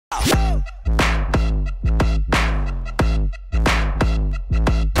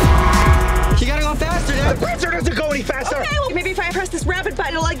press this rapid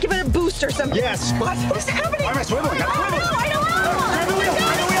button to like give it a boost or something. Yes. What is happening? Why am I swiveling? I don't know. I don't know. Grab the wheel.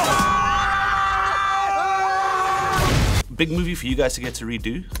 Grab the wheel. Big movie for you guys to get to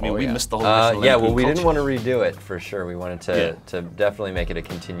redo. I mean, we missed the whole original. Yeah, well, we didn't want to redo it for sure. We wanted to definitely make it a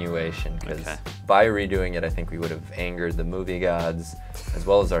continuation because by redoing it, I think we would have angered the movie gods as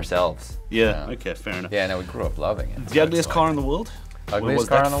well as ourselves. Yeah. Okay, fair enough. Yeah, no, we grew up loving it. The ugliest car in the world? Ugliest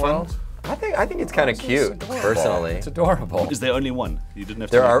car in the world? I think it's kind of cute, personally. It's adorable. Is there only one? You didn't have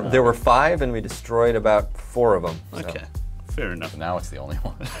to. There were 5, and we destroyed about 4 of them. Okay, fair enough. So now it's the only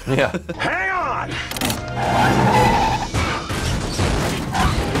one. Yeah. Hang on.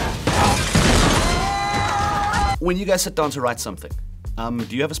 When you guys sit down to write something,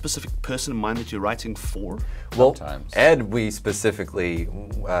 do you have a specific person in mind that you're writing for? Well, Sometimes. Ed we specifically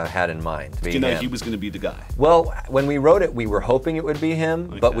had in mind. Do you know he was going to be the guy? Well, when we wrote it, we were hoping it would be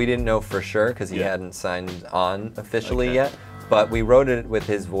him, but we didn't know for sure because he hadn't signed on officially yet. But we wrote it with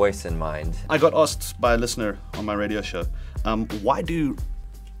his voice in mind. I got asked by a listener on my radio show, why do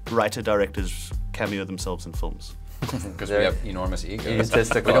writer-directors cameo themselves in films? Because we have enormous egos.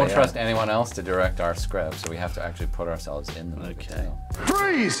 Egotistical, We don't trust anyone else to direct our script, so we have to actually put ourselves in the movie. Okay.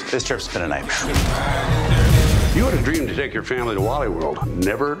 Freeze! This trip's been a nightmare. You had a dream to take your family to Wally World.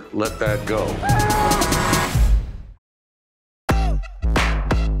 Never let that go.